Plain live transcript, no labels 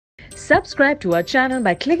Subscribe to our channel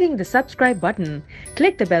by clicking the subscribe button.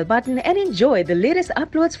 Click the bell button and enjoy the latest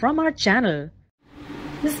uploads from our channel.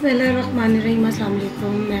 बिस्मिल्लाहिर्रहमानिर्रहीम, अस्सलाम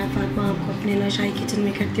वालेकुम। मैं फातिमा आपको अपने Naushahi kitchen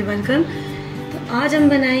में करती वेलकम। तो आज हम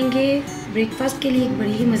बनाएंगे ब्रेकफास्ट के लिए एक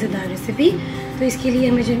बड़ी ही मज़ेदार रेसिपी। तो इसके लिए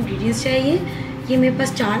हमें जो इंग्रेडिएंट्स चाहिए, ये मेरे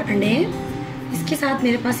पास 4 अंडे हैं। इसके साथ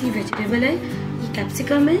मेरे पास ये वेजिटेबल है, ये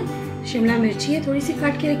कैप्सिकम है, शिमला मिर्ची है थोड़ी सी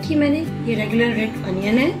काट के रखी है मैंने, ये रेगुलर रेड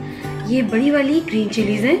अनियन है, ये बड़ी वाली ग्रीन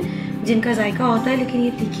चिलीज़ हैं जिनका जायका होता है लेकिन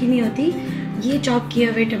ये तीखी नहीं होती, ये चॉप किए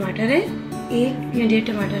हुए टमाटर है, 1 या 1.5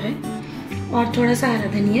 टमाटर है, और थोड़ा सा हरा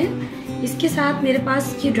धनिया है। इसके साथ मेरे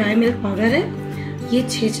पास ये ड्राई मिल्क पाउडर है, ये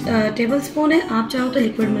 6 टेबल स्पून है। आप चाहो तो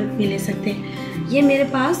लिक्विड मिल्क भी ले सकते हैं। ये मेरे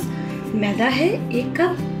पास मैदा है 1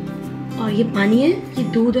 कप, और ये पानी है। ये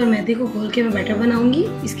दूध और मैदे को घोल के मैं बैटर बनाऊंगी,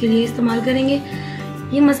 इसके लिए इस्तेमाल करेंगे।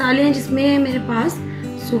 ये मसाले हैं जिसमें है मेरे पास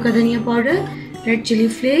सूखा धनिया पाउडर, रेड चिली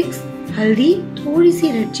फ्लेक्स, हल्दी, थोड़ी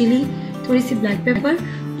सी रेड चिली, थोड़ी सी ब्लैक पेपर,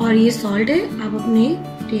 और ये सॉल्ट है, आप अपने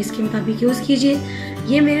टेस्ट के मुताबिक यूज़ कीजिए।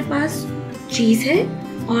 ये मेरे पास चीज़ है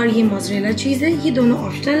और ये मोज़रेला चीज़ है, ये दोनों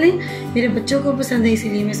ऑप्शनल हैं। मेरे बच्चों को पसंद है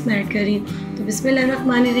इसीलिए मैं इसमें ऐड कर रही हूँ। तो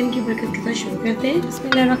बिस्मिल्लाहिर्रहमानिर्रहीम की बरकत के साथ शुरू करते हैं।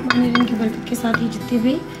 बिस्मिल्लाहिर्रहमानिर्रहीम की बरकत के साथ ही जितनी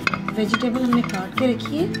भी वेजिटेबल हमने काट के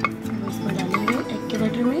रखी है वो इसमें डालेंगे एग के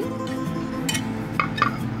बैटर में।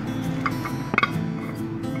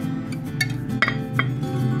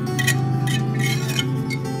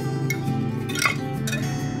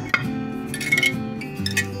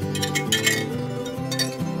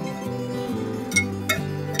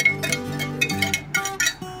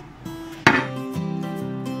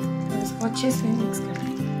 अच्छे से मिक्स कर लें।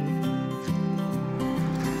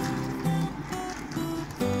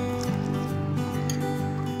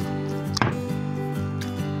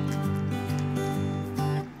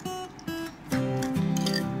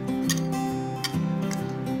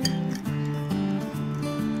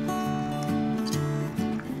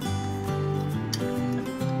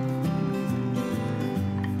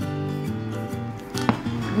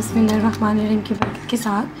 बिस्मिल्लाहिर्रहमानिर्रहीम की बरकत के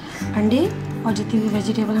साथ अंडे और जितनी भी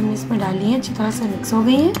वेजिटेबल हमने इसमें डाली है अच्छी तरह से मिक्स हो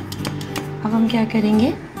गई हैं। अब हम क्या करेंगे,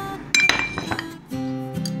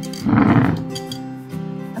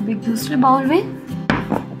 अब एक दूसरे बाउल में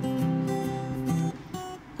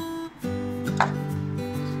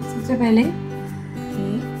सबसे पहले 1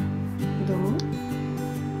 2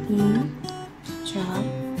 3 4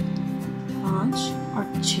 5 और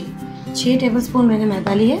 6 टेबल स्पून मैंने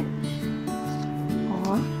मैदा ली है,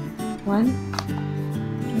 और 1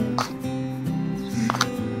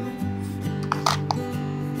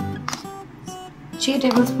 6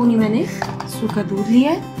 टेबल स्पून ही मैंने सूखा दूध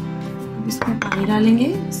लिया है। अब इसमें पानी डालेंगे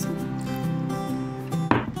और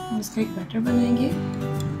इसका एक बैटर बनाएंगे।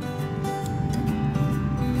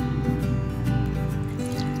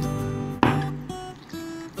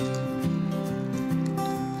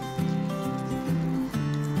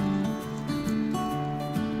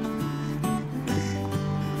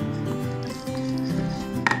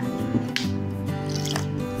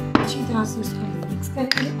 अच्छी तरह से उसको मिक्स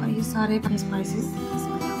करेंगे और ये सारे स्पाइसेस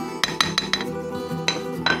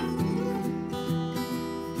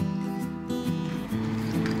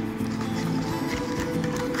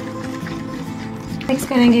मिक्स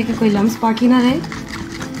करेंगे कि कोई लम्स बाकी ना रहे।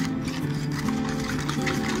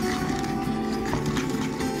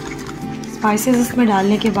 स्पाइसेस इसमें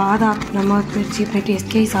डालने के बाद आप नमक मिर्ची अपने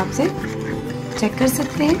टेस्ट के हिसाब से चेक कर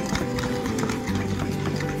सकते हैं।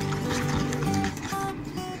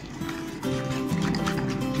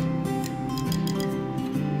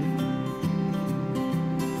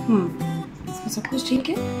 इसमें सब कुछ ठीक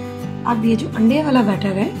है। अब ये जो अंडे वाला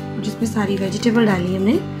बैटर है जिसमें सारी वेजिटेबल डाली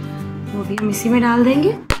हमने, वो भी हम इसी में डाल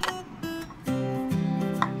देंगे। अब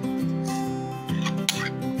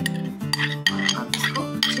इसको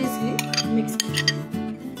अच्छे से मिक्स करें।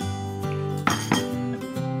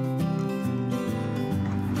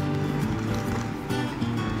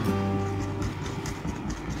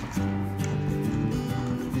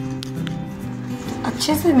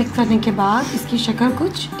 अच्छे से मिक्स करने के बाद इसकी शक्ल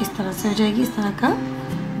कुछ इस तरह से हो जाएगी। इस तरह का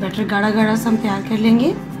बैटर गाढ़ा गाढ़ा सा हम तैयार कर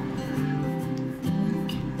लेंगे।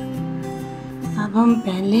 अब हम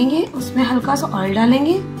पैन लेंगे, उसमें हल्का सा ऑयल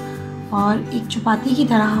डालेंगे और एक चपाती की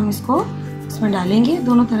तरह हम इसको इसमें डालेंगे।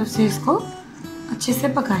 दोनों तरफ से इसको अच्छे से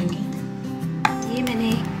पकाएंगे। ये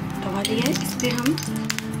मैंने तवा लिया है, इस पर हम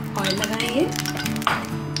ऑयल लगाएंगे।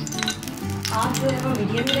 आप जो है वो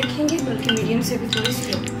मीडियम में रखेंगे, बल्कि मीडियम से भी थोड़ी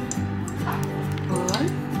स्लो, और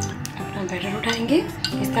अपना बैटर उठाएंगे।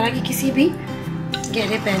 इस तरह की किसी भी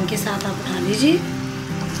गहरे पैन के साथ आप उठा लीजिए।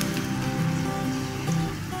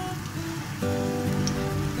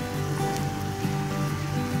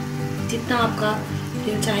 जितना आपका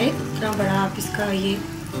दिल चाहे उतना बड़ा आप इसका ये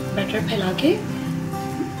बैटर फैला के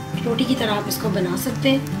रोटी की तरह आप इसको बना सकते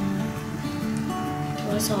हैं।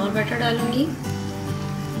 थोड़ा सा और बैटर डालूंगी।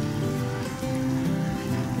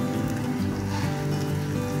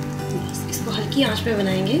 इसको हल्की आंच पे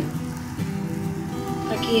बनाएंगे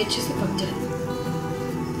ताकि ये अच्छे से पक जाए।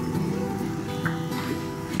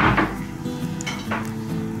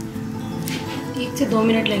 एक से 2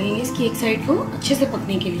 मिनट लगेंगे इसकी एक साइड को अच्छे से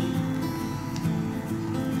पकने के लिए।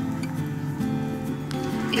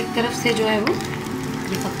 एक तरफ से जो है वो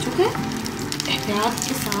ये पक चुका है। एहतियात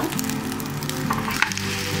के साथ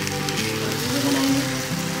बनाएंगे।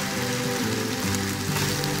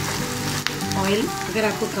 ऑयल अगर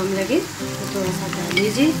आपको कम लगे तो थोड़ा सा डाल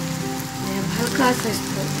लीजिए। मैं अब हल्का सा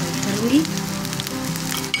इसको करूँगी।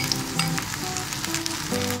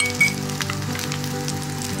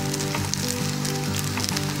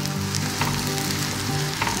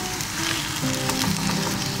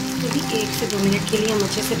 तो भी 1 से 2 मिनट के लिए हम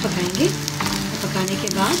अच्छे से पकाएंगे। पकाने के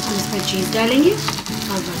बाद हम इसमें चीज़ डालेंगे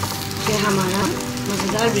और बस फिर हमारा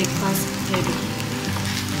मज़ेदार ब्रेकफास्ट रेडी।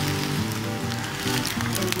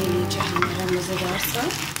 तो ये लीजिए हमारा मज़ेदार सा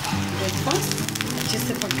ब्रेकफास्ट अच्छे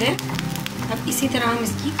से पक गया। अब इसी तरह हम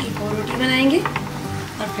इसकी एक और रोटी बनाएंगे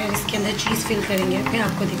और फिर इसके अंदर चीज़ फिल करेंगे। फिर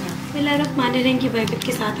आपको दिखाते हैं। बिस्मिल्लाहिर्रहमानिर्रहीम की बरकत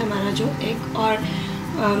के साथ हमारा जो एग और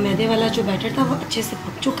मैदे वाला जो बैटर था वो अच्छे से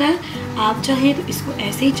पक चुका है। आप चाहें तो इसको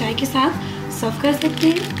ऐसे ही चाय के साथ सर्व कर सकते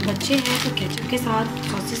हैं। बच्चे हैं तो केचप के साथ,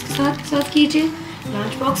 सॉसेस के साथ सर्व कीजिए,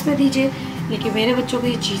 लंच बॉक्स में दीजिए। लेकिन मेरे बच्चों को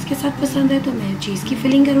ये चीज़ के साथ पसंद है तो मैं चीज़ की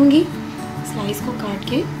फिलिंग करूँगी। स्लाइस को काट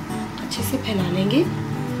के अच्छे से फैला लेंगे।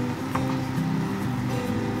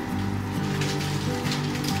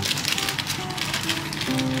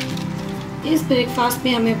 इस ब्रेकफास्ट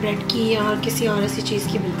में हमें ब्रेड की या किसी और ऐसी चीज़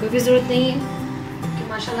की बिल्कुल भी ज़रूरत नहीं है क्योंकि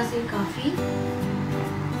माशाल्लाह से काफ़ी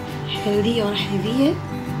हेल्दी और हेवी है।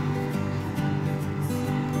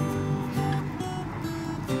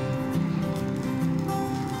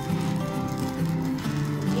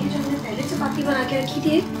 ये जो हमने पहले चपाती बना के रखी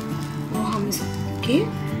थी वो हम इसके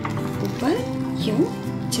ऊपर यूं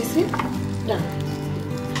अच्छे से डाल।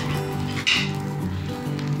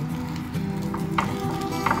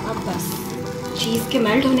 अब बस चीज़ के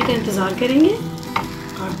मेल्ट होने का इंतज़ार करेंगे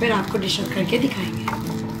और फिर आपको डिश आउट करके दिखाएंगे।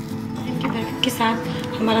 इनकी बरकत के साथ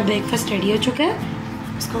हमारा ब्रेकफास्ट रेडी हो चुका है।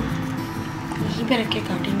 इसको यहीं पे रख के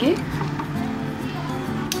काटेंगे।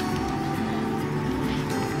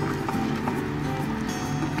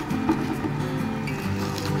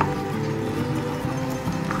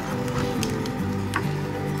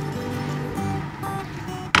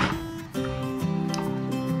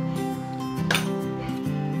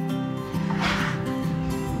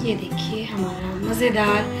 ये देखिए हमारा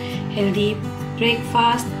मज़ेदार हेल्दी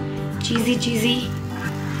ब्रेकफास्ट, चीज़ी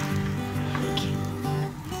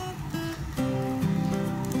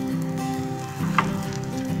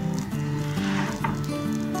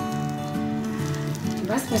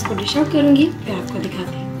बस मैं इसको डिश आउट करूँगी फिर आपको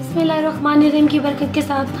दिखाती हूँ। बिस्मिल्लाहिर्रहमानिर्रहीम की बरकत के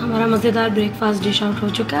साथ हमारा मज़ेदार ब्रेकफास्ट डिश आउट हो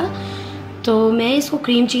चुका। तो मैं इसको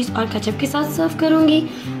क्रीम चीज़ और केचप के साथ सर्व करूँगी।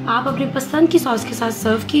 आप अपनी पसंद की सॉस के साथ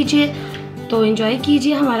सर्व कीजिए। तो एंजॉय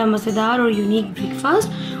कीजिए हमारा मज़ेदार और यूनिक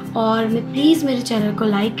ब्रेकफास्ट। और प्लीज़ मेरे चैनल को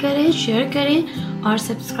लाइक करें, शेयर करें और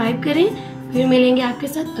सब्सक्राइब करें। फिर मिलेंगे आपके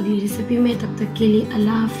साथ अगली रेसिपी में। तब तक के लिए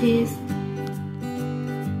अल्लाह हाफिज़।